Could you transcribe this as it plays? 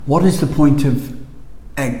What is the point of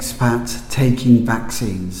expats taking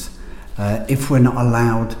vaccines if we're not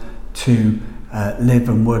allowed to live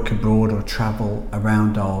and work abroad or travel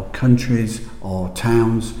around our countries or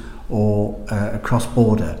towns or across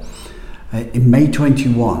border? In May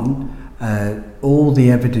 21, all the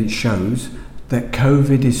evidence shows that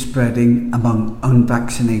COVID is spreading among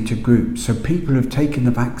unvaccinated groups. So people who've taken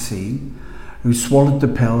the vaccine, who swallowed the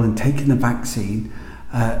pill and taken the vaccine,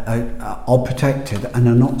 are protected and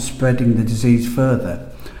are not spreading the disease further.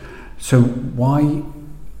 So why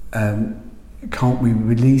can't we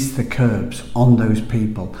release the curbs on those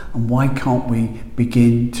people, and why can't we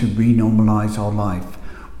begin to renormalize our life?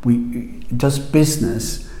 Does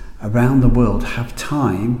business around the world have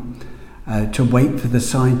time to wait for the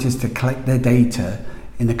scientists to collect their data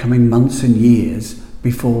in the coming months and years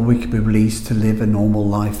before we can be released to live a normal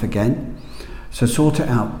life again? So sort it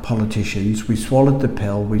out, politicians. We swallowed the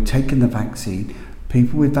pill, we've taken the vaccine.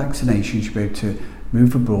 People with vaccination should be able to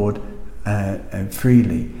move abroad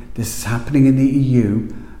freely. This is happening in the EU,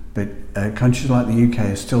 but countries like the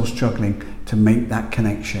UK are still struggling to make that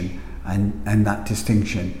connection and that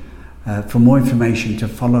distinction. For more information to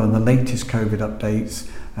follow the latest COVID updates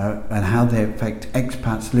and how they affect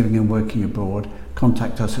expats living and working abroad,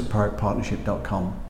 contact us at priorpartnership.com.